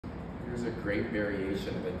Here's a great variation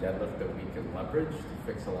of a deadlift that we can leverage to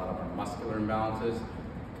fix a lot of our muscular imbalances,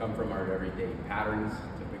 come from our everyday patterns.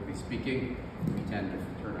 Typically speaking, we tend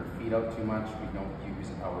to turn our feet out too much. We don't use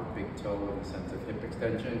our big toe in the sense of hip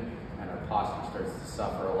extension, and our posture starts to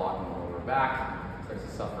suffer a lot in the lower back, starts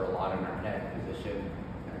to suffer a lot in our head position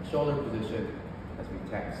and our shoulder position as we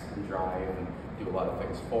text and drive and do a lot of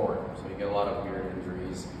things forward. So you get a lot of weird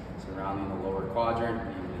injuries surrounding the lower quadrant,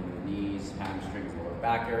 even in the knees, hamstrings, lower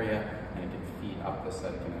back area, and it can feed up the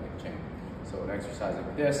set kinetic chain. So an exercise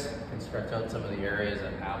like this can stretch out some of the areas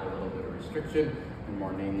that have a little bit of restriction, and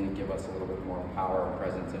more namely give us a little bit more power and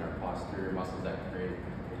presence in our posterior muscles that create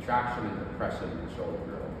retraction and depression in the shoulder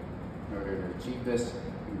girdle. In order to achieve this,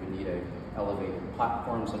 we would need an elevated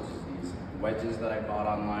platform such as these wedges that I bought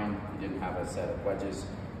online. If you didn't have a set of wedges,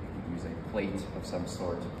 you could use a plate of some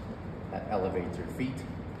sort that elevates your feet,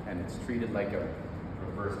 and it's treated like a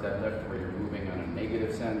reverse deadlift where you're moving on a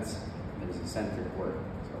negative sense, and there's eccentric work.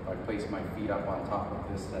 So if I place my feet up on top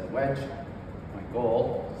of this said wedge, my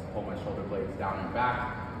goal is to pull my shoulder blades down and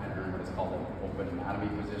back and earn what is called an open anatomy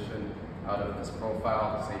position out of this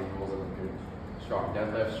profile. The same rules of a good strong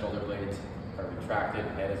deadlift. Shoulder blades are retracted,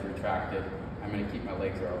 head is retracted. I'm going to keep my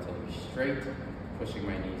legs relatively straight, pushing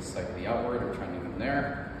my knees slightly outward or trending them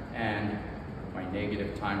there. And my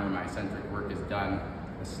negative time where my eccentric work is done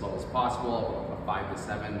as slow as possible, a 5 to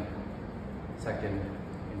 7 second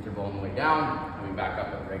interval on the way down, coming back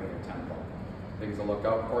up at regular tempo. Things to look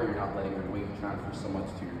out for: you're not letting your weight transfer so much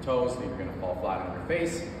to your toes that you're going to fall flat on your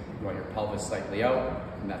face. You want your pelvis slightly out,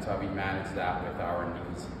 and that's how we manage that with our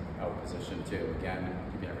knees out position too. Again,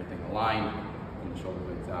 keeping everything aligned, and the shoulder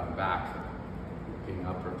blades out and back, looking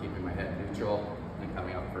up or keeping my head neutral, and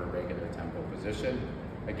coming up for a regular tempo position.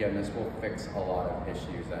 Again, this will fix a lot of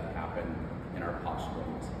issues that happen in our postural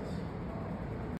muscles.